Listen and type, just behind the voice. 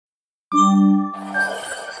Are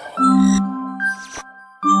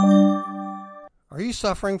you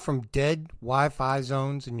suffering from dead Wi-Fi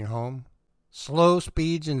zones in your home? Slow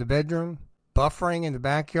speeds in the bedroom? Buffering in the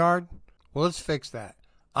backyard? Well, let's fix that.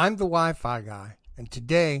 I'm the Wi-Fi guy, and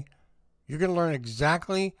today you're going to learn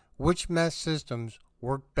exactly which mesh systems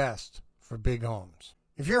work best for big homes.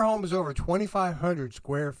 If your home is over 2,500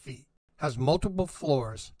 square feet, has multiple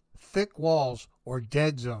floors, thick walls, or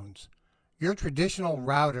dead zones, your traditional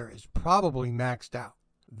router is probably maxed out.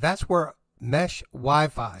 That's where Mesh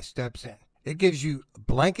Wi-Fi steps in. It gives you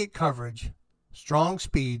blanket coverage, strong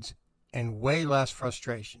speeds, and way less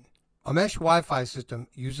frustration. A Mesh Wi-Fi system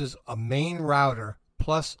uses a main router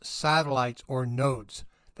plus satellites or nodes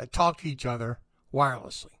that talk to each other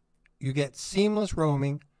wirelessly. You get seamless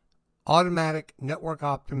roaming, automatic network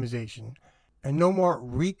optimization, and no more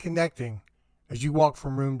reconnecting as you walk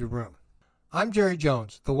from room to room. I'm Jerry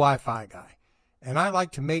Jones, the Wi-Fi guy, and I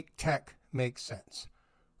like to make tech make sense.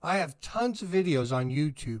 I have tons of videos on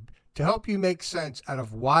YouTube to help you make sense out of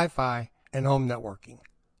Wi-Fi and home networking.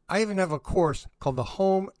 I even have a course called the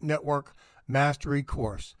Home Network Mastery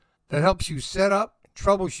Course that helps you set up,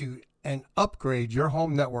 troubleshoot, and upgrade your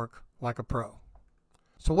home network like a pro.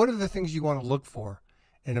 So what are the things you want to look for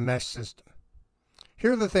in a mesh system?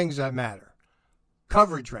 Here are the things that matter.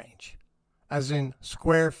 Coverage range, as in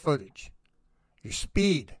square footage. Your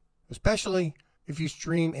speed, especially if you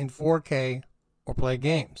stream in 4K or play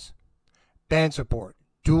games. Band support,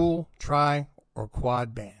 dual, tri, or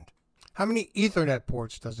quad band. How many Ethernet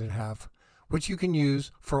ports does it have, which you can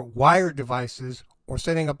use for wired devices or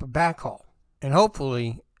setting up a backhaul? And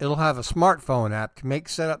hopefully, it'll have a smartphone app to make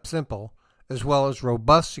setup simple, as well as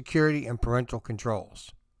robust security and parental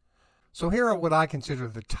controls. So here are what I consider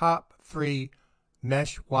the top 3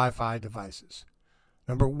 mesh Wi-Fi devices.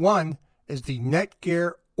 Number 1 is the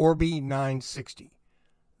Netgear Orbi 960.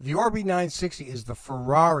 The Orbi 960 is the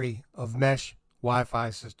Ferrari of mesh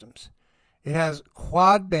Wi-Fi systems. It has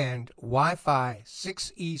quad-band Wi-Fi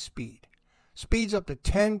 6E speed. Speeds up to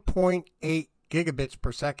 10.8 gigabits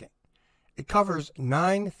per second. It covers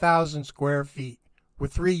 9,000 square feet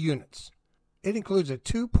with 3 units. It includes a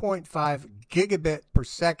 2.5 gigabit per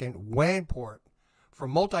second WAN port for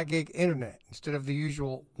multi-gig internet instead of the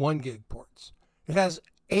usual 1 gig ports. It has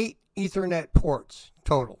 8 Ethernet ports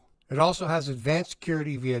total. It also has advanced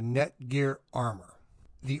security via Netgear Armor.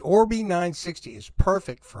 The Orbi 960 is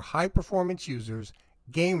perfect for high-performance users,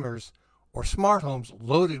 gamers, or smart homes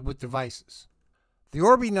loaded with devices. The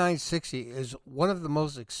Orbi 960 is one of the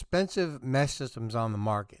most expensive mesh systems on the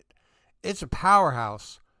market. It's a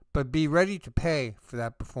powerhouse, but be ready to pay for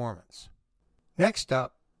that performance. Next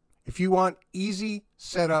up, if you want easy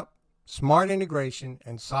setup, smart integration,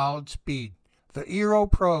 and solid speed, the Eero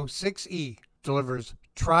Pro 6E delivers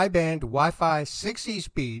tri-band Wi-Fi 6E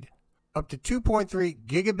speed, up to 2.3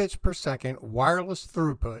 gigabits per second wireless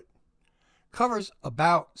throughput, covers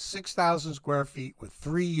about 6,000 square feet with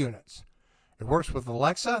 3 units. It works with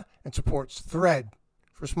Alexa and supports Thread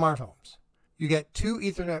for smart homes. You get 2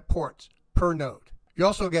 Ethernet ports per node. You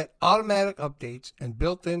also get automatic updates and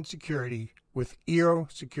built-in security with Eero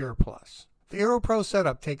Secure Plus. The Eero Pro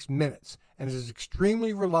setup takes minutes and is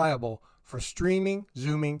extremely reliable for streaming,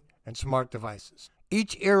 zooming, and smart devices.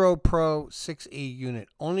 Each Eero Pro 6E unit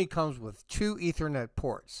only comes with 2 Ethernet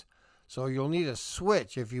ports, so you'll need a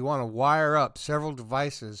switch if you want to wire up several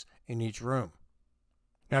devices in each room.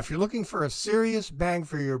 Now, if you're looking for a serious bang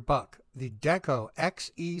for your buck, the Deco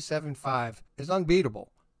BE85 is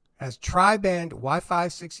unbeatable. Has tri-band Wi-Fi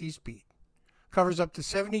 6E speed, covers up to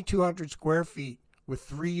 7,200 square feet with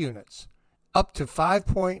 3 units, up to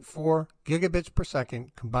 5.4 gigabits per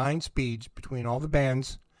second combined speeds between all the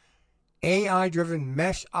bands, AI-driven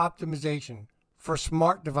mesh optimization for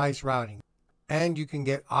smart device routing, and you can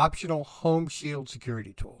get optional home shield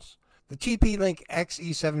security tools. The TP-Link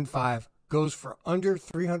XE75 goes for under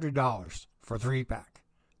 $300 for 3-pack.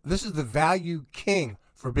 This is the value king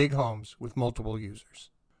for big homes with multiple users.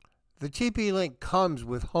 The TP-Link comes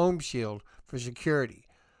with Home Shield for security,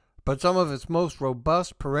 but some of its most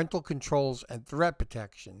robust parental controls and threat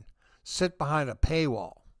protection sit behind a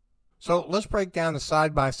paywall. So let's break down a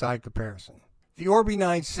side-by-side comparison. The Orbi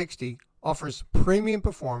 960 offers premium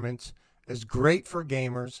performance, is great for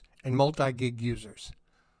gamers and multi-gig users.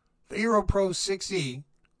 The Eero Pro 6E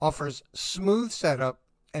offers smooth setup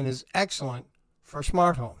and is excellent for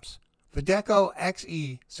smart homes. The Deco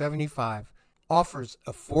XE75 offers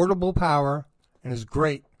affordable power and is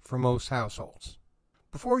great for most households.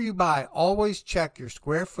 Before you buy, always check your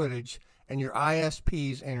square footage and your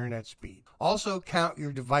ISP's internet speed. Also count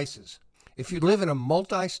your devices. If you live in a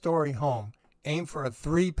multi-story home, aim for a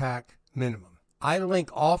 3-pack minimum. I link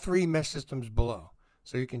all three mesh systems below,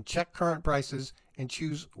 so you can check current prices and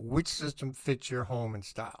choose which system fits your home and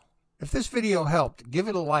style. If this video helped, give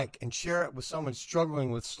it a like and share it with someone struggling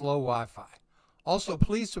with slow Wi-Fi. Also,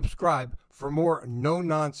 please subscribe for more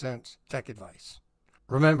no-nonsense tech advice.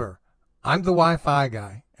 Remember, I'm the Wi-Fi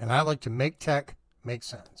guy, and I like to make tech make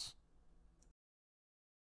sense.